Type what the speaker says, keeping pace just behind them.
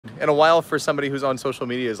And a while for somebody who's on social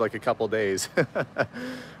media is like a couple days.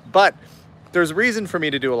 But there's a reason for me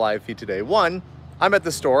to do a live feed today. One, I'm at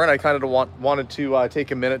the store and I kind of wanted to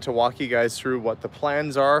take a minute to walk you guys through what the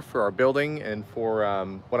plans are for our building and for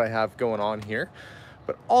what I have going on here.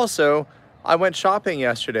 But also, I went shopping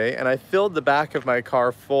yesterday and I filled the back of my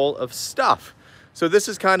car full of stuff. So this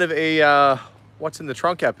is kind of a what's in the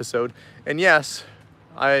trunk episode. And yes,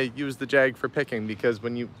 I use the Jag for picking, because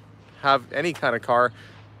when you have any kind of car,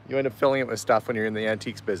 you end up filling it with stuff when you're in the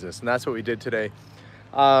antiques business. And that's what we did today.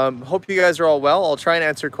 Hope you guys are all well. I'll try and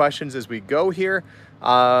answer questions as we go here.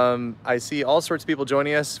 I see all sorts of people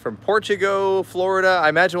joining us from Portugal, Florida. I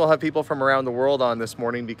imagine we'll have people from around the world on this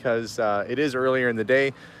morning, because it is earlier in the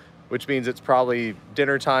day, which means it's probably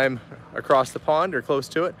dinner time across the pond or close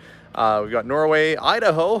to it. We've got Norway,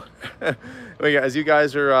 Idaho. As you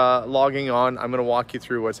guys are logging on, I'm going to walk you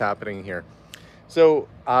through what's happening here. So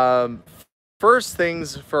first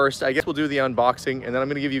things first, I guess we'll do the unboxing, and then I'm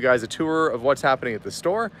going to give you guys a tour of what's happening at the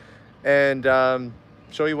store and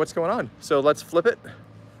show you what's going on. So let's flip it.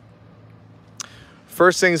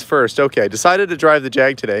 First things first. Okay, I decided to drive the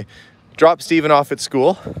Jag today. Dropped Steven off at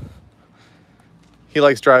school. He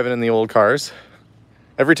likes driving in the old cars.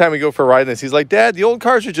 Every time we go for a ride in this, he's like, Dad, the old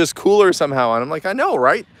cars are just cooler somehow. And I'm like, I know,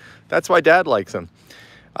 right? That's why Dad likes them.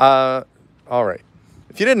 All right.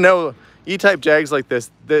 If you didn't know, E-Type Jags like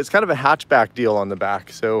this, it's kind of a hatchback deal on the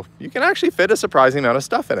back. So you can actually fit a surprising amount of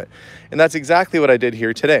stuff in it. And that's exactly what I did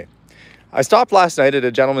here today. I stopped last night at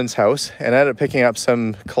a gentleman's house and ended up picking up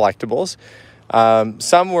some collectibles.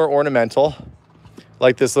 Some were ornamental,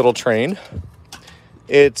 like this little train.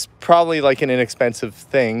 It's probably like an inexpensive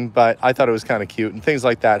thing, but I thought it was kind of cute. And things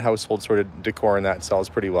like that, household sort of decor, and that sells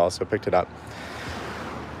pretty well, so I picked it up.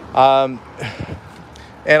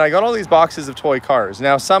 And I got all these boxes of toy cars.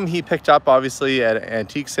 Now, some he picked up, obviously, at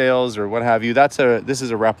antique sales or what have you. This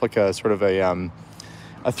is a replica, sort of a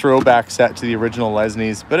throwback set to the original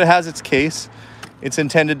Lesnies, but it has its case. It's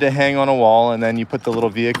intended to hang on a wall, and then you put the little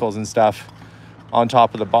vehicles and stuff on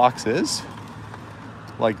top of the boxes,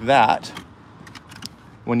 like that,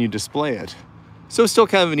 when you display it. So it's still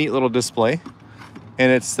kind of a neat little display.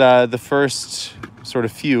 And it's the first sort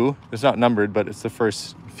of few, it's not numbered, but it's the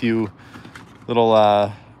first few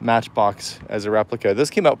little Matchbox as a replica.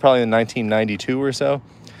 This came out probably in 1992 or so.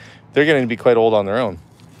 They're going to be quite old on their own.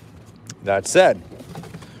 That said,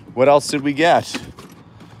 what else did we get?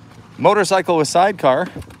 Motorcycle with sidecar.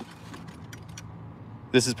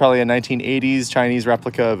 This is probably a 1980s Chinese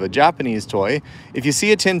replica of a Japanese toy. If you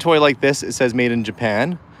see a tin toy like this, it says made in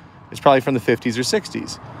Japan. It's probably from the 50s or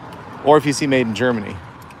 60s. Or if you see made in Germany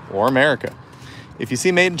or America. If you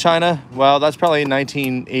see made in China, well, that's probably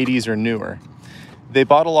 1980s or newer. They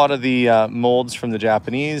bought a lot of the molds from the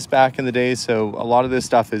Japanese back in the day, so a lot of this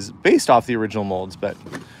stuff is based off the original molds, but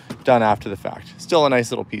done after the fact. Still a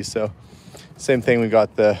nice little piece. So same thing, we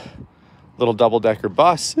got the little double-decker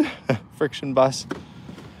bus, friction bus.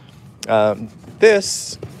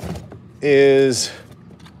 This is,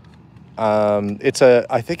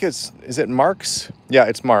 I think is it Marx? Yeah,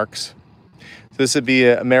 it's Marx. So this would be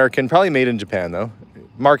American, probably made in Japan though.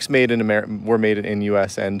 Marx made in America, were made in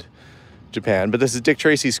US and Japan. But this is Dick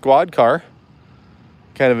Tracy's squad car.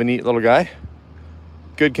 Kind of a neat little guy.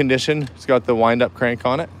 Good condition. It's got the wind-up crank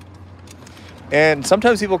on it. And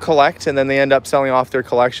sometimes people collect and then they end up selling off their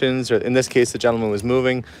collections. Or in this case, the gentleman was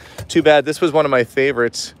moving. Too bad. This was one of my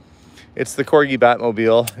favorites. It's the Corgi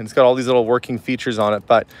Batmobile. And it's got all these little working features on it.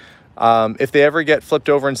 But if they ever get flipped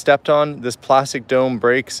over and stepped on, this plastic dome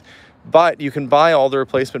breaks. But you can buy all the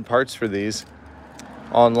replacement parts for these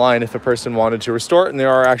online if a person wanted to restore it. And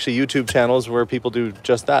there are actually YouTube channels where people do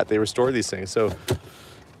just that. They restore these things. So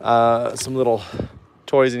some little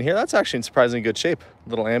toys in here. That's actually in surprisingly good shape.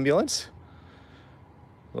 Little ambulance.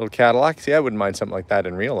 Little Cadillac. See, I wouldn't mind something like that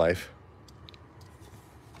in real life.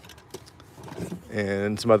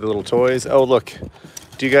 And some other little toys. Oh, look.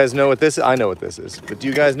 Do you guys know what this is? I know what this is. But do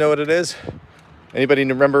you guys know what it is? Anybody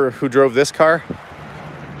remember who drove this car?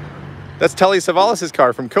 That's Telly Savalas'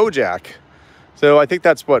 car from Kojak. So I think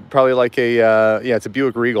that's what, probably like a, yeah, it's a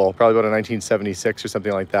Buick Regal, probably about a 1976 or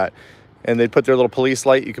something like that. And they'd put their little police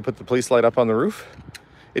light. You could put the police light up on the roof.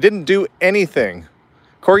 It didn't do anything.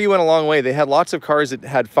 Corgi went a long way. They had lots of cars that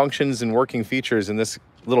had functions and working features, and this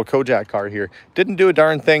little Kojak car here didn't do a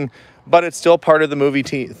darn thing, but it's still part of the movie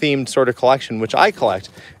themed sort of collection, which I collect.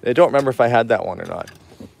 I don't remember if I had that one or not.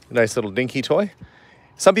 A nice little dinky toy.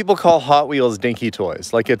 Some people call Hot Wheels dinky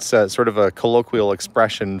toys, like it's sort of a colloquial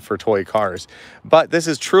expression for toy cars. But this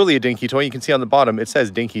is truly a dinky toy. You can see on the bottom, it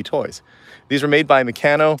says Dinky Toys. These were made by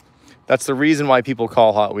Meccano. That's the reason why people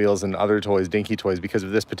call Hot Wheels and other toys Dinky toys, because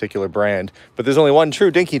of this particular brand. But there's only one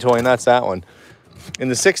true Dinky toy, and that's that one. In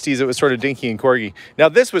the 60s, it was sort of Dinky and Corgi. Now,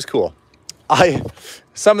 this was cool.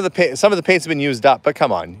 Some of the paints have been used up, but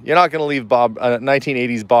come on. You're not going to leave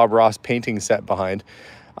 1980s Bob Ross painting set behind.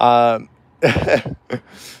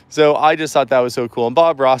 So I just thought that was so cool. And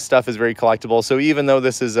Bob Ross stuff is very collectible. So even though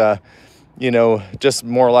this is just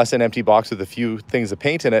more or less an empty box with a few things of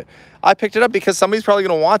paint in it, I picked it up because somebody's probably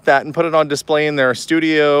going to want that and put it on display in their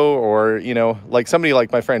studio, or, like somebody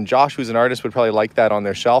like my friend Josh, who's an artist, would probably like that on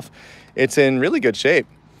their shelf. It's in really good shape.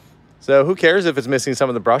 So who cares if it's missing some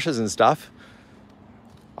of the brushes and stuff?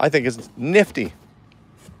 I think it's nifty.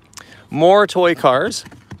 More toy cars.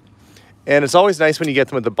 And it's always nice when you get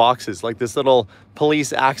them with the boxes, like this little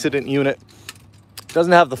police accident unit. It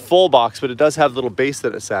doesn't have the full box, but it does have the little base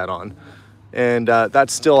that it sat on. And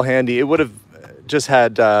that's still handy. It would have just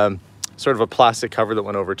had sort of a plastic cover that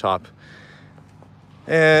went over top.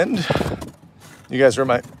 And you guys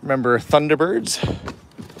remember Thunderbirds?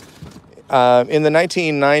 In the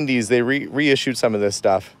 1990s, they reissued some of this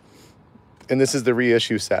stuff. And this is the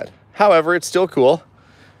reissue set. However, it's still cool.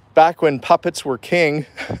 Back when puppets were king,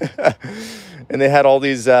 and they had all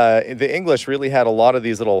these, the English really had a lot of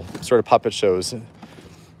these little sort of puppet shows,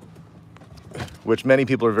 which many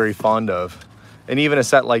people are very fond of. And even a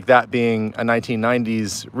set like that, being a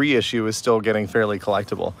 1990s reissue, is still getting fairly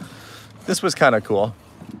collectible. This was kind of cool.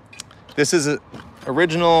 This is an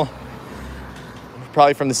original,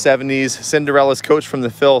 probably from the 70s, Cinderella's coach from the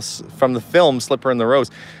film Slipper in the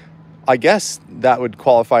Rose. I guess that would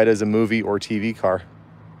qualify it as a movie or TV car.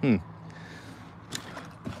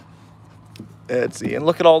 Let's see, and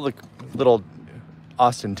look at all the little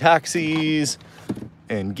Austin taxis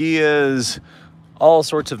and Gias, all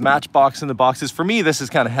sorts of Matchbox in the boxes. For me, this is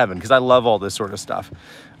kind of heaven, because I love all this sort of stuff.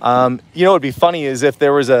 What would be funny is if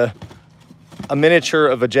there was a miniature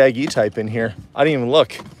of a Jag E-Type in here. I didn't even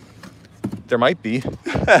look. There might be.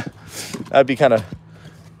 That'd be kind of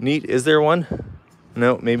neat. Is there one?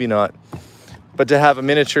 No, maybe not. But to have a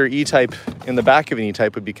miniature E-Type in the back of an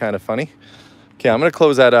E-Type would be kind of funny. Okay, I'm going to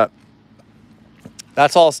close that up.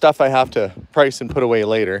 That's all stuff I have to price and put away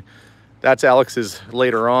later. That's Alex's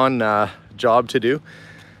later on job to do.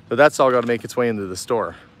 But that's all got to make its way into the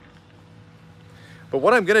store. But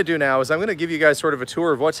what I'm going to do now is I'm going to give you guys sort of a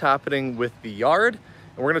tour of what's happening with the yard.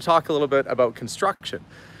 And we're going to talk a little bit about construction.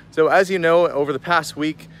 So as you know, over the past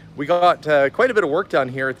week, we got quite a bit of work done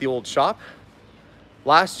here at the old shop.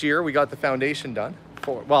 Last year, we got the foundation done.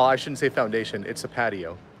 Well, I shouldn't say foundation, it's a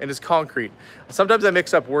patio, and it's concrete. Sometimes I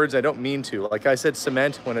mix up words, I don't mean to. Like I said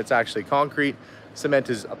cement when it's actually concrete. Cement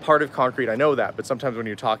is a part of concrete, I know that, but sometimes when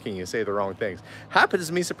you're talking, you say the wrong things. Happens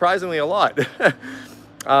to me surprisingly a lot.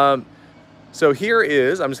 So here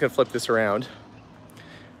is, I'm just gonna flip this around.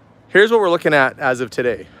 Here's what we're looking at as of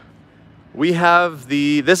today. We have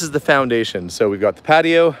this is the foundation. So we've got the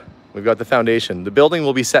patio, we've got the foundation. The building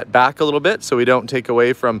will be set back a little bit so we don't take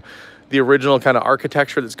away from the original kind of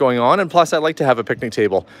architecture that's going on. And plus, I like to have a picnic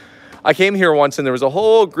table. I came here once and there was a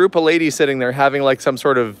whole group of ladies sitting there having like some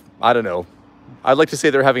sort of, I don't know, I'd like to say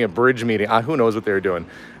they're having a bridge meeting. Who knows what they were doing.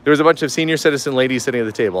 There was a bunch of senior citizen ladies sitting at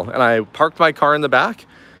the table, and I parked my car in the back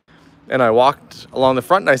and I walked along the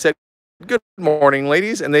front and I said, "Good morning,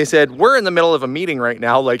 ladies." And they said, "We're in the middle of a meeting right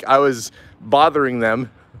now." Like I was bothering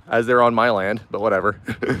them as they're on my land, but whatever.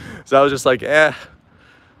 So I was just like,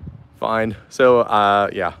 fine. So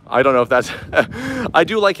yeah, I don't know if that's, I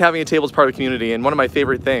do like having a table as part of the community. And one of my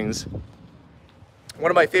favorite things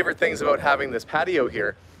about having this patio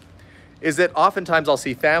here is that oftentimes I'll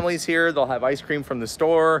see families here, they'll have ice cream from the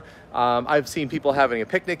store. I've seen people having a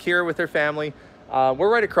picnic here with their family. We're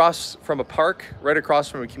right across from a park, right across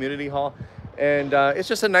from a community hall. And it's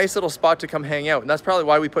just a nice little spot to come hang out. And that's probably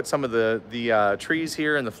why we put some of the trees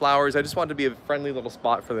here and the flowers. I just wanted to be a friendly little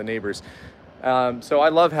spot for the neighbors. So I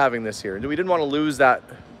love having this here. We didn't want to lose that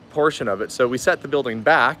portion of it. So we set the building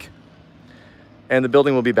back, and the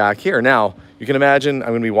building will be back here. Now, you can imagine I'm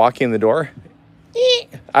going to be walking in the door.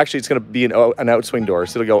 Actually, it's going to be an outswing door.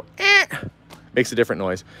 So it'll go, makes a different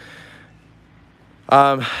noise.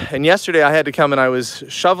 And yesterday I had to come and I was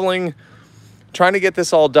shoveling, trying to get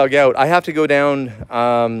this all dug out. I have to go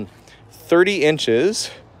down 30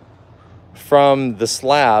 inches from the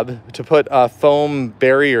slab to put a foam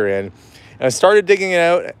barrier in. And I started digging it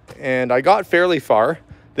out and I got fairly far.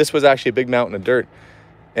 This was actually a big mountain of dirt.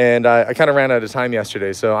 And I kind of ran out of time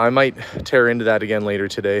yesterday, so I might tear into that again later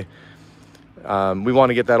today. We want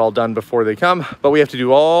to get that all done before they come, but we have to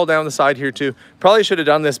do all down the side here too. Probably should have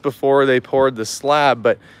done this before they poured the slab,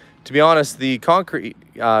 but to be honest, the concrete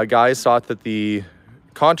guys thought that the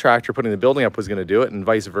contractor putting the building up was going to do it, and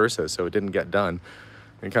vice versa, so it didn't get done.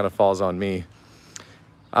 It kind of falls on me.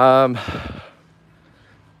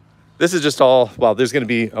 This is just all, well, there's going to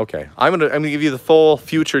be, okay, I'm going to give you the full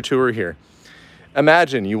future tour here.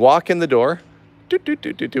 Imagine you walk in the door. I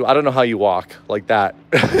don't know how you walk like that.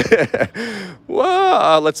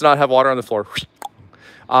 Whoa, let's not have water on the floor.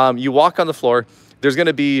 You walk on the floor. There's going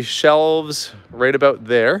to be shelves right about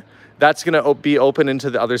there. That's going to be open into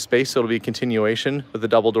the other space, so it'll be a continuation with the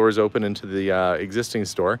double doors open into the existing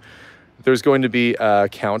store. There's going to be a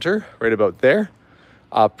counter right about there,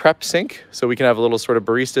 a prep sink, so we can have a little sort of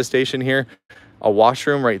barista station here, a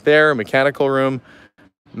washroom right there, a mechanical room,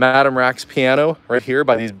 Madame Rack's piano right here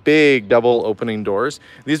by these big double opening doors.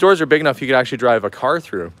 These doors are big enough you could actually drive a car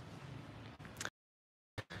through.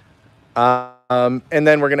 And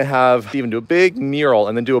then we're going to have even do a big mural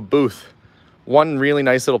and then do a booth. One really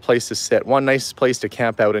nice little place to sit, one nice place to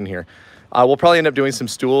camp out in here. We'll probably end up doing some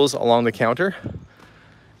stools along the counter,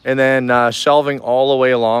 and then shelving all the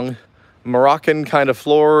way along. Moroccan kind of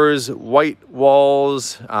floors, white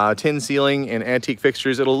walls, tin ceiling, and antique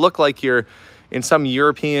fixtures. It'll look like you're in some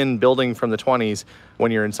European building from the 20s when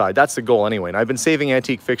you're inside. That's the goal anyway. And I've been saving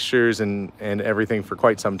antique fixtures and everything for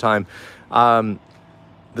quite some time.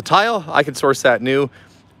 The tile, I can source that new.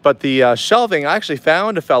 But the shelving, I actually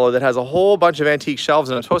found a fellow that has a whole bunch of antique shelves,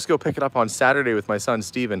 and I'm supposed to go pick it up on Saturday with my son,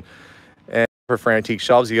 Steven. And for antique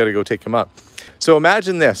shelves, you got to go take them up. So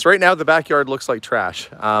imagine this. Right now, the backyard looks like trash.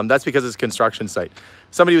 That's because it's a construction site.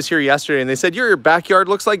 Somebody was here yesterday, and they said, your backyard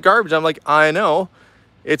looks like garbage. I'm like, I know.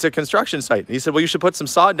 It's a construction site. He said, well, you should put some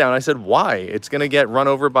sod down. I said, why? It's going to get run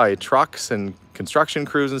over by trucks and construction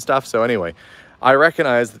crews and stuff. So anyway, I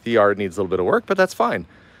recognize that the yard needs a little bit of work, but that's fine.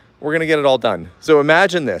 We're going to get it all done. So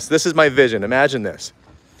imagine this. This is my vision. Imagine this.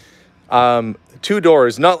 2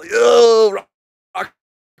 doors, not, oh, rock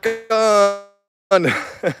on.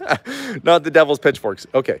 Not the devil's pitchforks.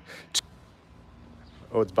 Okay.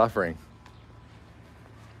 Oh, it's buffering.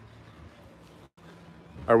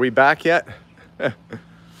 Are we back yet?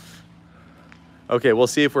 Okay, we'll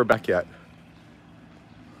see if we're back yet.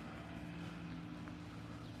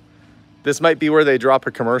 This might be where they drop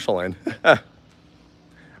a commercial in.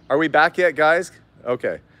 Are we back yet, guys?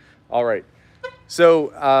 Okay, all right.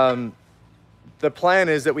 So the plan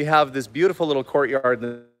is that we have this beautiful little courtyard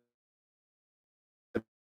in the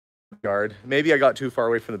yard. Maybe I got too far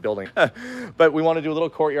away from the building, but we want to do a little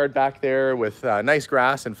courtyard back there with nice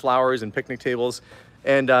grass and flowers and picnic tables,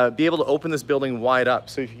 and be able to open this building wide up.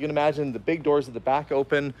 So if you can imagine the big doors at the back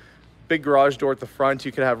open, big garage door at the front,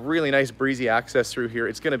 you could have really nice breezy access through here.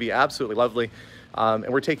 It's going to be absolutely lovely, and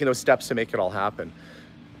we're taking those steps to make it all happen.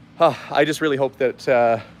 I just really hope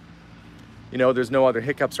that you know, there's no other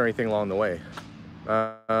hiccups or anything along the way.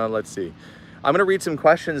 Let's see. I'm going to read some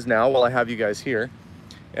questions now while I have you guys here,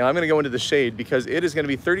 and I'm going to go into the shade because it is going to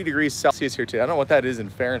be 30 degrees Celsius here today. I don't know what that is in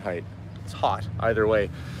Fahrenheit. It's hot either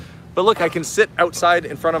way. But look, I can sit outside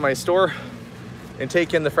in front of my store and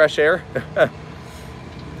take in the fresh air.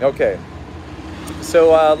 Okay,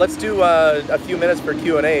 so let's do a few minutes for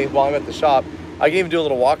Q&A while I'm at the shop. I can even do a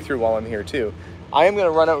little walkthrough while I'm here too. I am going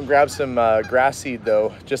to run out and grab some grass seed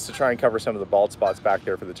though, just to try and cover some of the bald spots back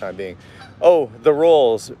there for the time being. Oh, the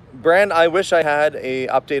rolls. Brand, I wish I had a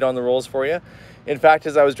update on the rolls for you. In fact,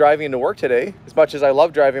 as I was driving into work today, as much as I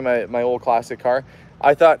love driving my old classic car,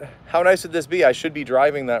 I thought, how nice would this be? I should be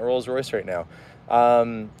driving that Rolls Royce right now.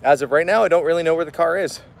 As of right now, I don't really know where the car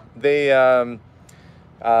is. They have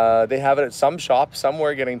it at some shop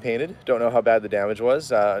somewhere getting painted. Don't know how bad the damage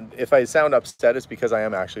was. If I sound upset, it's because I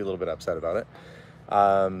am actually a little bit upset about it.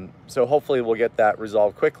 So hopefully we'll get that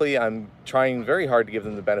resolved quickly. I'm trying very hard to give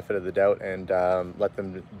them the benefit of the doubt and let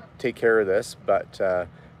them take care of this. But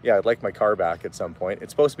yeah, I'd like my car back at some point.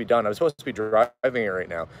 It's supposed to be done. I'm supposed to be driving it right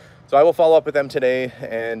now. So I will follow up with them today,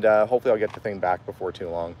 and hopefully I'll get the thing back before too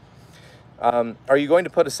long. Are you going to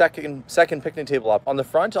put a second picnic table up? On the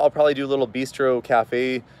front, I'll probably do little bistro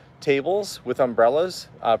cafe tables with umbrellas,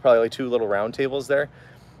 probably like 2 little round tables there.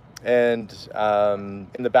 And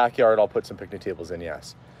in the backyard, I'll put some picnic tables in,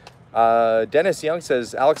 yes. Dennis Young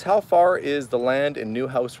says, Alex, how far is the land in New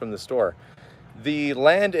House from the store? The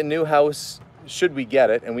land in New House, should we get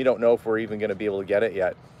it, and we don't know if we're even going to be able to get it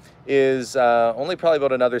yet, is only probably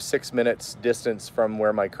about another 6 minutes distance from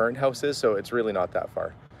where my current house is, so it's really not that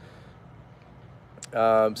far.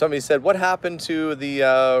 Somebody said, what happened to the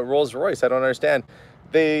Rolls Royce? I don't understand.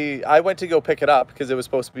 I went to go pick it up because it was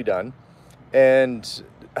supposed to be done, and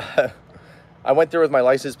I went there with my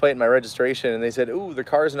license plate and my registration, and they said, ooh, the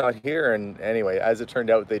car's not here. And anyway, as it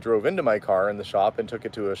turned out, they drove into my car in the shop and took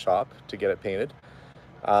it to a shop to get it painted.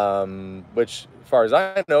 which, as far as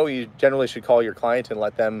I know, you generally should call your client and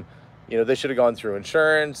let them, you know, they should have gone through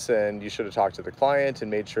insurance, and you should have talked to the client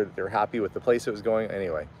and made sure that they're happy with the place it was going.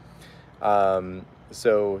 Anyway,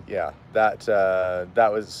 so yeah, that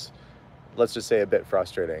was, let's just say, a bit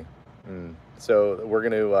frustrating. So we're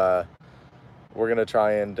gonna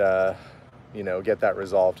try and you know, get that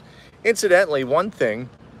resolved. Incidentally, one thing,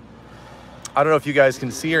 I don't know if you guys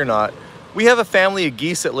can see or not, we have a family of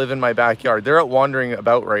geese that live in my backyard. They're out wandering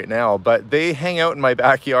about right now, but they hang out in my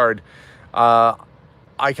backyard. I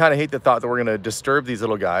kind of hate the thought that we're gonna disturb these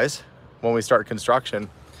little guys when we start construction,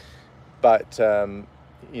 but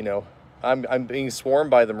you know, I'm being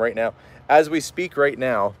swarmed by them right now. As we speak right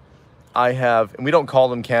now, I have, and we don't call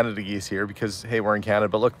them Canada geese here because, hey, we're in Canada,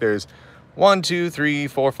 but look, there's 1, 2, 3,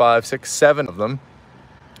 4, 5, 6, 7 of them,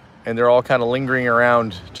 and they're all kind of lingering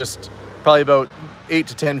around, just probably about 8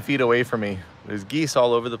 to 10 feet away from me. There's geese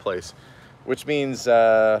all over the place, which means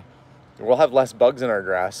we'll have less bugs in our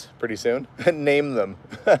grass pretty soon. Name them.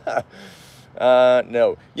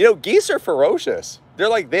 No, you know, geese are ferocious.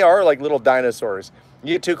 They are like little dinosaurs.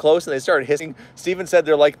 You get too close and they start hissing. Steven said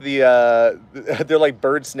they're like they're like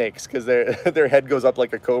bird snakes, because their head goes up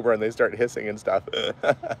like a cobra and they start hissing and stuff.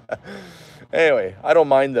 Anyway, I don't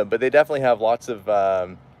mind them, but they definitely have lots of,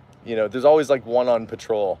 you know, there's always like one on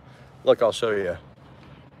patrol. Look, I'll show you.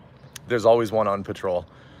 There's always one on patrol.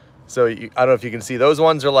 So I don't know if you can see, those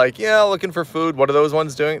ones are like, yeah, looking for food. What are those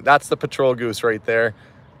ones doing? That's the patrol goose right there.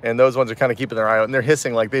 And those ones are kind of keeping their eye out, and they're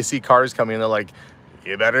hissing like they see cars coming, and they're like,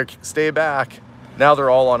 you better stay back. Now they're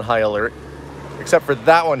all on high alert, except for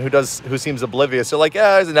that one who seems oblivious. They're like,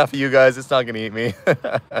 yeah, there's enough of you guys. It's not going to eat me.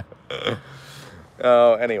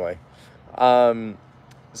 Oh, anyway.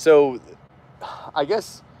 So I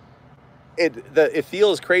guess it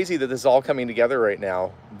feels crazy that this is all coming together right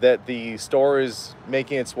now, that the store is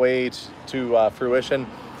making its way to fruition.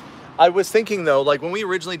 I was thinking though, like when we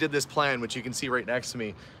originally did this plan, which you can see right next to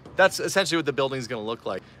me, that's essentially what the building is going to look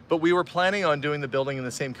like. But we were planning on doing the building in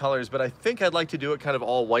the same colors, but I think I'd like to do it kind of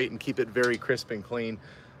all white and keep it very crisp and clean.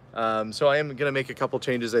 So I am going to make a couple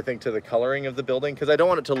changes, I think, to the coloring of the building, because I don't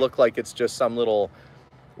want it to look like it's just some little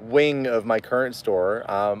wing of my current store.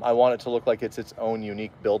 I want it to look like it's its own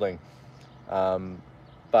unique building.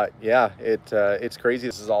 But yeah, it's crazy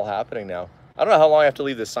this is all happening now. I don't know how long I have to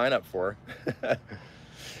leave this sign up for.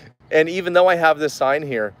 And even though I have this sign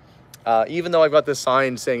here, even though I've got this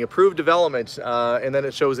sign saying approved development, and then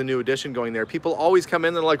it shows a new addition going there, people always come in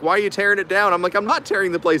and they're like, why are you tearing it down? I'm like, I'm not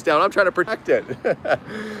tearing the place down. I'm trying to protect it.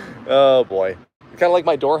 Oh boy. Kind of like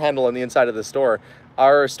my door handle on the inside of the store.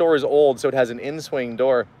 Our store is old, so it has an in-swing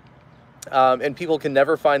door. And people can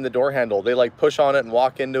never find the door handle. They like push on it and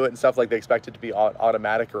walk into it and stuff, like they expect it to be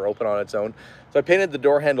automatic or open on its own. So I painted the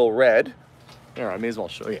door handle red. Here, I may as well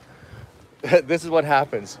show you. This is what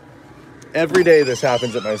happens. Every day this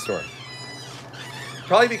happens at my store.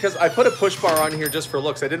 Probably because I put a push bar on here just for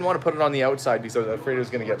looks. I didn't want to put it on the outside because I was afraid it was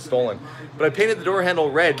going to get stolen. But I painted the door handle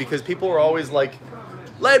red because people were always like,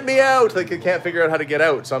 let me out. Like, they can't figure out how to get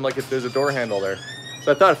out. So I'm like, if there's a door handle there.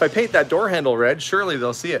 So I thought if I paint that door handle red, surely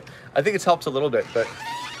they'll see it. I think it's helped a little bit, but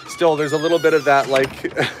still there's a little bit of that, like,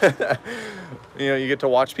 you know, you get to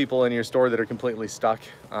watch people in your store that are completely stuck.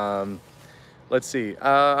 Let's see.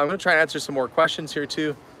 I'm going to try and answer some more questions here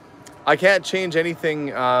too. I can't change anything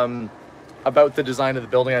about the design of the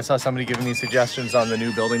building. I saw somebody giving me suggestions on the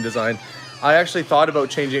new building design. I actually thought about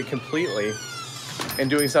changing it completely and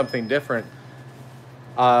doing something different.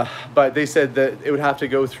 But they said that it would have to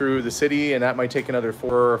go through the city, and that might take another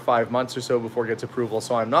 4 or 5 months or so before it gets approval.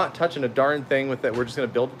 So I'm not touching a darn thing with it. We're just going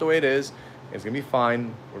to build it the way it is. It's going to be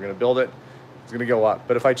fine. We're going to build it. It's going to go up.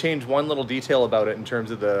 But if I change one little detail about it in terms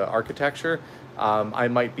of the architecture, I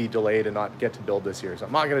might be delayed and not get to build this year. So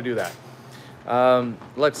I'm not going to do that.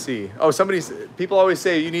 Let's see. Oh, people always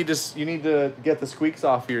say you need to get the squeaks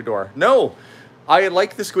off of your door. No, I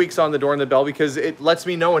like the squeaks on the door and the bell because it lets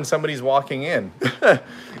me know when somebody's walking in.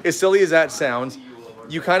 As silly as that sounds,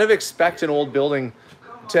 you kind of expect an old building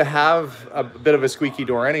to have a bit of a squeaky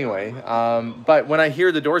door anyway. But when I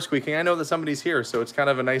hear the door squeaking, I know that somebody's here. So it's kind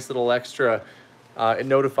of a nice little extra, it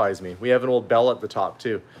notifies me. We have an old bell at the top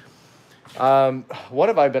too. What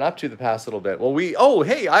have I been up to the past little bit? Well, oh,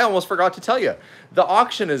 hey, I almost forgot to tell you. The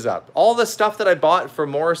auction is up. All the stuff that I bought for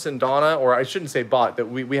Morris and Donna, or I shouldn't say bought, that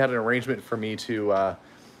we had an arrangement for me to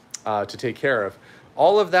take care of.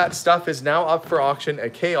 All of that stuff is now up for auction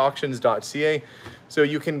at kauctions.ca. So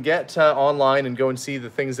you can get online and go and see the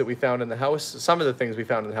things that we found in the house. Some of the things we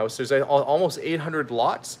found in the house. There's almost 800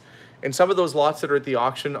 lots. And some of those lots that are at the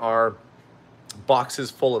auction are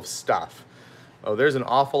boxes full of stuff. Oh, there's an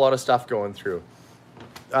awful lot of stuff going through.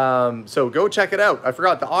 So go check it out. I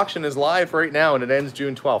forgot the auction is live right now and it ends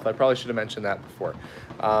June 12th. I probably should have mentioned that before.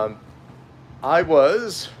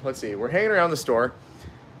 Let's see, we're hanging around the store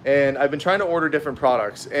and I've been trying to order different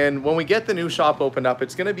products. And when we get the new shop opened up,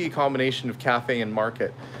 it's going to be a combination of cafe and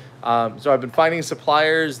market. So I've been finding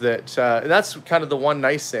suppliers that, and that's kind of the one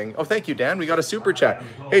nice thing. Oh, thank you, Dan. We got a super chat.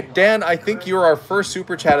 Hey, Dan, I think you're our first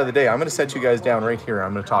super chat of the day. I'm going to set you guys down right here.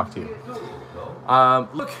 I'm going to talk to you.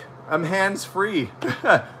 Look, I'm hands-free.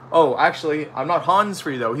 Oh, actually, I'm not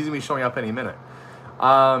hands-free, though. He's going to be showing up any minute.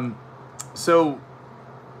 So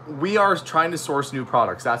we are trying to source new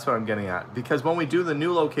products. That's what I'm getting at. Because when we do the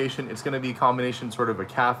new location, it's going to be a combination sort of a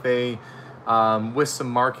cafe, with some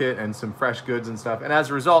market and some fresh goods and stuff. And as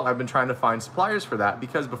a result, I've been trying to find suppliers for that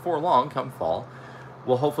because before long, come fall,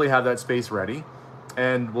 we'll hopefully have that space ready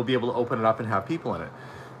and we'll be able to open it up and have people in it.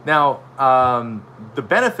 Now, the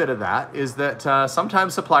benefit of that is that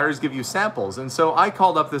sometimes suppliers give you samples. And so I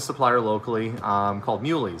called up this supplier locally called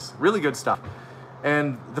Muley's. Really good stuff.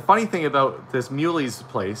 And the funny thing about this Muley's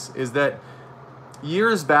place is that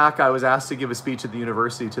years back, I was asked to give a speech at the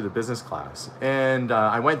university to the business class. And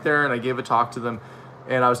I went there and I gave a talk to them.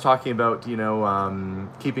 And I was talking about, you know,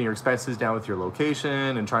 keeping your expenses down with your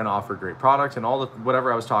location and trying to offer great product and all the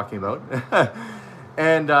whatever I was talking about.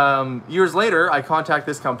 And years later, I contact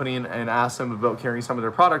this company and asked them about carrying some of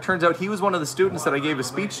their product. Turns out he was one of the students that I gave a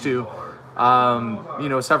speech to, you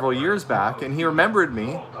know, several years back. And he remembered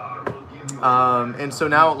me. And so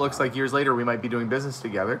now it looks like years later we might be doing business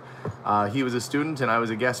together. He was a student and I was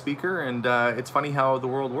a guest speaker, and it's funny how the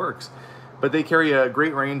world works. But they carry a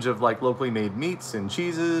great range of like locally made meats and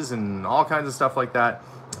cheeses and all kinds of stuff like that.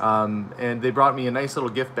 And they brought me a nice little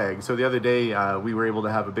gift bag. So the other day we were able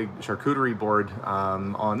to have a big charcuterie board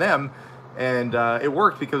on them, and it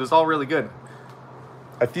worked because it's all really good.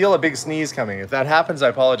 I feel a big sneeze coming. If that happens, I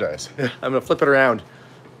apologize. I'm gonna flip it around.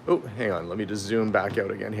 Oh, hang on. Let me just zoom back out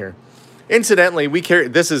again here. Incidentally, we carry,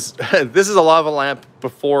 this is a lava lamp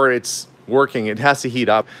before it's working. It has to heat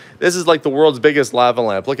up. This is like the world's biggest lava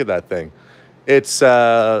lamp. Look at that thing. It's,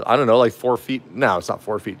 I don't know, like 4 feet. No, it's not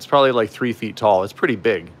 4 feet. It's probably like 3 feet tall. It's pretty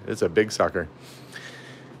big. It's a big sucker.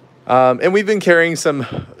 And we've been carrying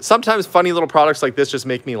sometimes funny little products like this just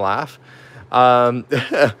make me laugh.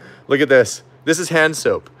 Look at this. This is hand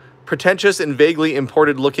soap. Pretentious and vaguely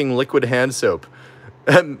imported looking liquid hand soap.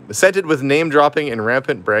 Scented with name dropping and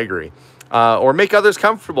rampant braggery. Or make others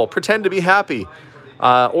comfortable, pretend to be happy,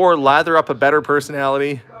 or lather up a better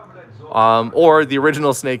personality, or the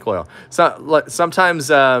original snake oil. So, sometimes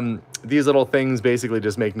these little things basically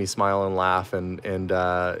just make me smile and laugh, and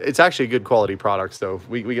it's actually a good quality product, so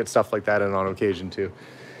we get stuff like that in on occasion too.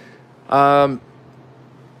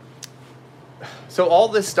 So all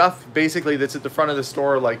this stuff basically that's at the front of the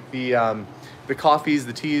store, like the coffees,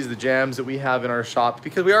 the teas, the jams that we have in our shop,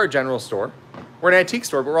 because we are a general store. We're an antique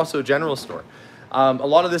store, but we're also a general store. A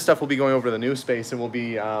lot of this stuff will be going over to the new space, and we'll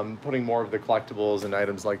be putting more of the collectibles and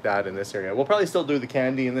items like that in this area. We'll probably still do the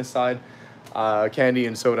candy in this side, candy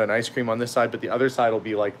and soda and ice cream on this side, but the other side will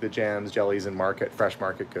be like the jams, jellies, and fresh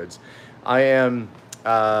market goods. I am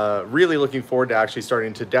really looking forward to actually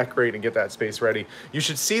starting to decorate and get that space ready. You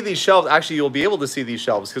should see these shelves. Actually, you'll be able to see these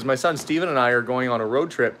shelves because my son Steven and I are going on a road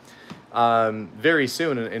trip very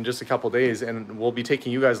soon in just a couple days, and we'll be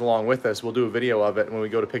taking you guys along with us. We'll do a video of it when we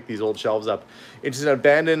go to pick these old shelves up. It's an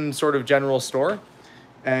abandoned sort of general store,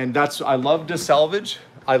 and I love to salvage.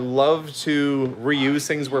 I love to reuse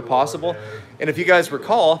things where possible. And if you guys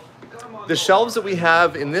recall, the shelves that we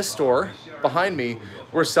have in this store behind me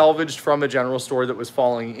were salvaged from a general store that was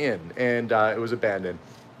falling in, and it was abandoned,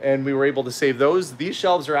 and we were able to save those. These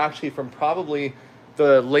shelves are actually from probably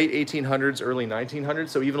the late 1800s, early 1900s,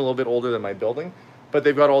 so even a little bit older than my building. But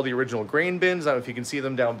they've got all the original grain bins. I don't know if you can see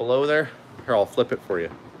them down below there. Here, I'll flip it for you.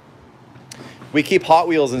 We keep Hot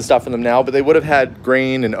Wheels and stuff in them now, but they would have had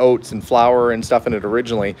grain and oats and flour and stuff in it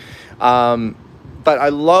originally. But I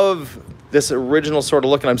love this original sort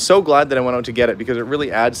of look, and I'm so glad that I went out to get it because it really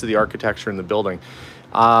adds to the architecture in the building.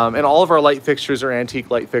 And all of our light fixtures are antique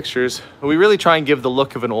light fixtures. We really try and give the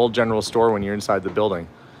look of an old general store when you're inside the building.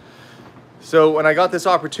 So when I got this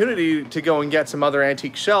opportunity to go and get some other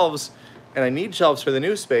antique shelves, and I need shelves for the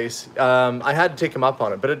new space, I had to take them up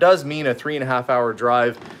on it. But it does mean a 3.5-hour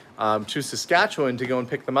drive to Saskatchewan to go and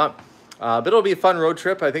pick them up. But it'll be a fun road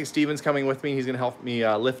trip. I think Steven's coming with me. He's going to help me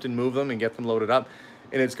lift and move them and get them loaded up.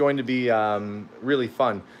 And it's going to be really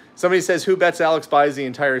fun. Somebody says, who bets Alex buys the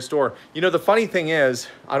entire store? You know, the funny thing is,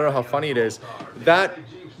 I don't know how funny it is, that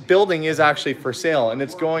building is actually for sale, and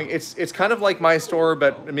it's kind of like my store,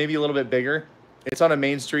 but maybe a little bit bigger. It's on a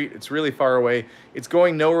main street. It's really far away. It's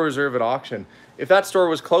going no reserve at auction. If that store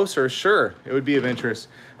was closer, sure, it would be of interest.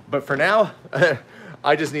 But for now,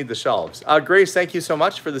 I just need the shelves. Grace, thank you so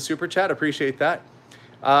much for the super chat. Appreciate that.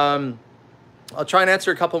 I'll try and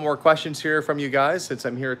answer a couple more questions here from you guys since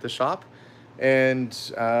I'm here at the shop. And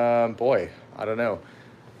boy, I don't know.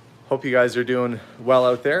 Hope you guys are doing well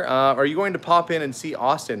out there. Are you going to pop in and see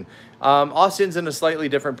Austin? Austin's in a slightly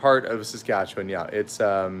different part of Saskatchewan. Yeah, it's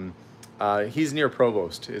he's near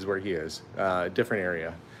Provost is where he is, different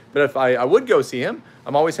area. But if I would go see him,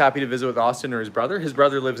 I'm always happy to visit with Austin or his brother. His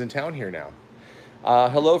brother lives in town here now.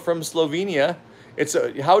 Hello from Slovenia. It's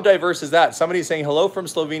how diverse is that? Somebody's saying hello from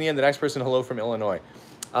Slovenia and the next person hello from Illinois.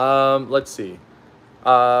 Let's see.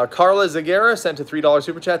 Carla Zagara sent a $3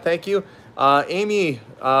 super chat. Thank you. Amy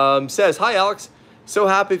says, hi, Alex. So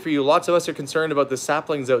happy for you. Lots of us are concerned about the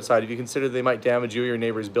saplings outside. If you consider they might damage you or your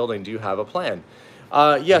neighbor's building, do you have a plan?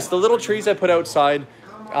 Yes, the little trees I put outside,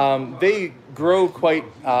 they grow quite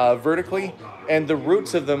vertically, and the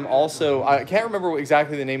roots of them also, I can't remember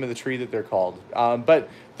exactly the name of the tree that they're called, but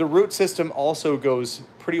the root system also goes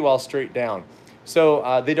pretty well straight down.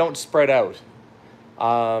 So they don't spread out.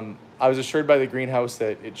 I was assured by the greenhouse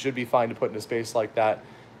that it should be fine to put in a space like that.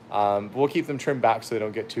 We'll keep them trimmed back so they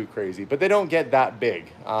don't get too crazy, but they don't get that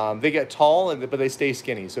big. They get tall, but they stay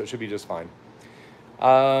skinny, so it should be just fine.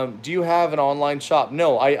 Do you have an online shop?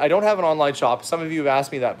 No, I don't have an online shop. Some of you have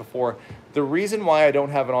asked me that before. The reason why I don't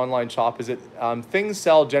have an online shop is that things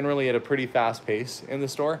sell generally at a pretty fast pace in the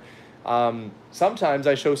store. Sometimes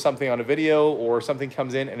I show something on a video or something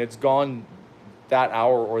comes in and it's gone that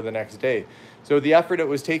hour or the next day. So the effort it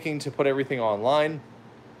was taking to put everything online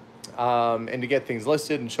and to get things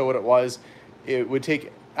listed and show what it was, it would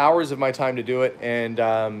take hours of my time to do it, and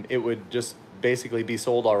it would just basically be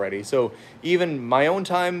sold already. So even my own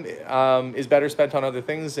time is better spent on other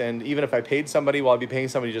things, and even if I paid somebody, well, I'd be paying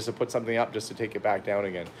somebody just to put something up just to take it back down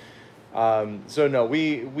again. So no,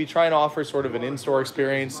 we try and offer sort of an in-store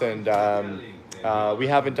experience, and we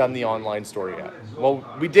haven't done the online store yet. Well,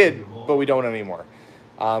 we did, but we don't anymore.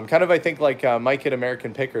 Kind of, I think, like Mike at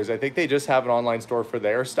American Pickers. I think they just have an online store for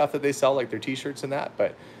their stuff that they sell, like their t-shirts and that,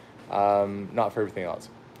 but not for everything else.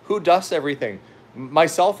 Who dusts everything?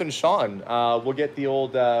 Myself and Sean will get the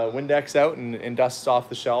old Windex out and dust off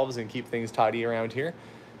the shelves and keep things tidy around here.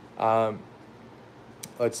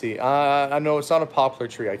 Let's see. I know it's not a poplar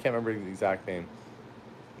tree. I can't remember the exact name.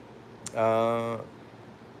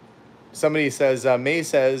 Somebody says, May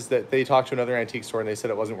says that they talked to another antique store and they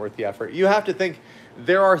said it wasn't worth the effort. You have to think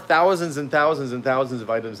there are thousands and thousands and thousands of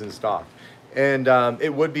items in stock. And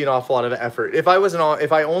it would be an awful lot of effort. If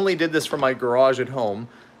I only did this from my garage at home,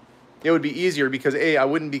 it would be easier because A, I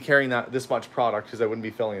wouldn't be carrying this much product because I wouldn't be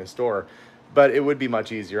filling a store, but it would be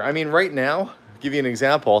much easier. I mean, right now, I'll give you an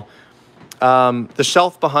example. The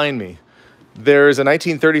shelf behind me, there's a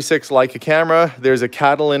 1936 Leica camera. There's a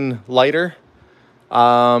Catalan lighter.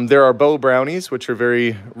 There are Beau Brownies, which are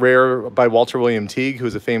very rare, by Walter William Teague,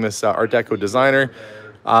 who's a famous Art Deco designer.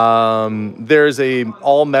 There's a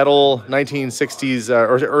all-metal 1960s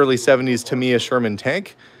or early 70s Tamiya Sherman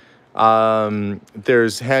tank.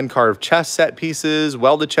 There's hand-carved chess set pieces,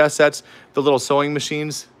 welded chess sets, the little sewing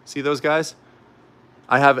machines. See those guys?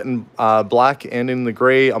 I have it in black and in the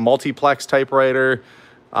gray, a multiplex typewriter.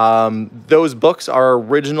 Those books are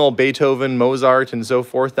original Beethoven, Mozart, and so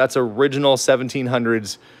forth. That's original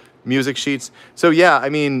 1700s music sheets. So yeah, I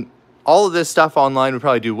mean, all of this stuff online would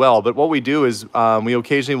probably do well, but what we do is we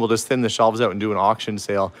occasionally will just thin the shelves out and do an auction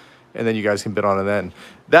sale, and then you guys can bid on it then.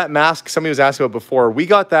 That mask somebody was asking about before, we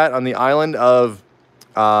got that on the island of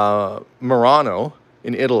Murano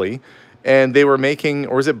in Italy, and they were making,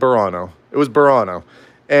 or is it Burano? It was Burano.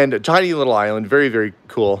 And a tiny little island, very, very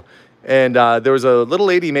cool. And there was a little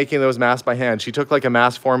lady making those masks by hand. She took like a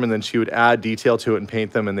mask form and then she would add detail to it and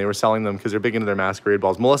paint them, and they were selling them because they're big into their masquerade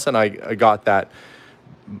balls. Melissa and I got that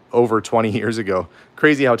over 20 years ago.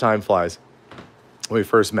 Crazy how time flies when we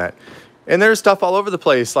first met. And there's stuff all over the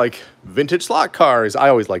place, like vintage slot cars. I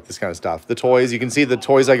always like this kind of stuff. The toys, you can see the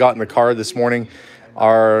toys I got in the car this morning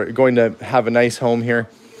are going to have a nice home here.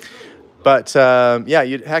 But yeah,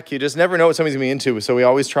 heck, you just never know what somebody's gonna be into. So we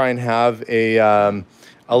always try and have a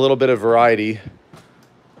little bit of variety.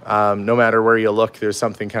 No matter where you look, there's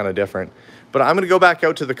something kind of different. But I'm gonna go back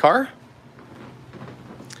out to the car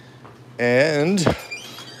and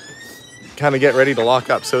kind of get ready to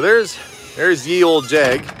lock up. So there's ye old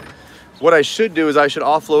Jag. What I should do is I should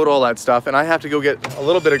offload all that stuff, and I have to go get a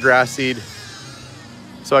little bit of grass seed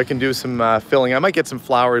so I can do some filling. I might get some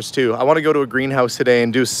flowers too. I want to go to a greenhouse today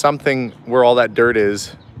and do something where all that dirt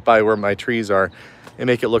is by where my trees are and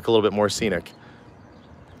make it look a little bit more scenic.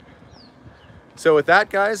 So with that,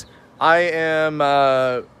 guys, I am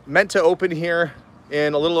meant to open here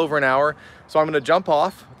in a little over an hour. So I'm gonna jump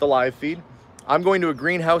off the live feed. I'm going to a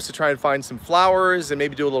greenhouse to try and find some flowers and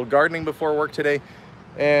maybe do a little gardening before work today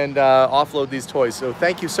and offload these toys. So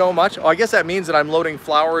thank you so much. Oh, I guess that means that I'm loading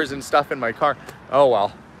flowers and stuff in my car. Oh,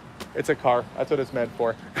 well, it's a car. That's what it's meant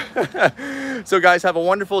for. So guys, have a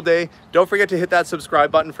wonderful day. Don't forget to hit that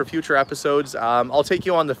subscribe button for future episodes. I'll take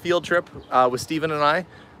you on the field trip with Steven and I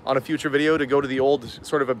on a future video to go to the old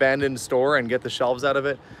sort of abandoned store and get the shelves out of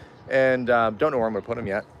it. And don't know where I'm gonna put them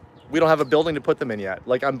yet. We don't have a building to put them in yet.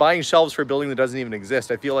 Like, I'm buying shelves for a building that doesn't even exist.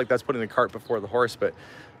 I feel like that's putting the cart before the horse, but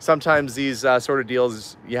sometimes these sort of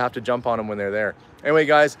deals, you have to jump on them when they're there. Anyway,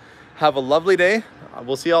 guys, have a lovely day.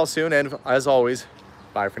 We'll see y'all soon. And as always,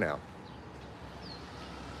 bye for now.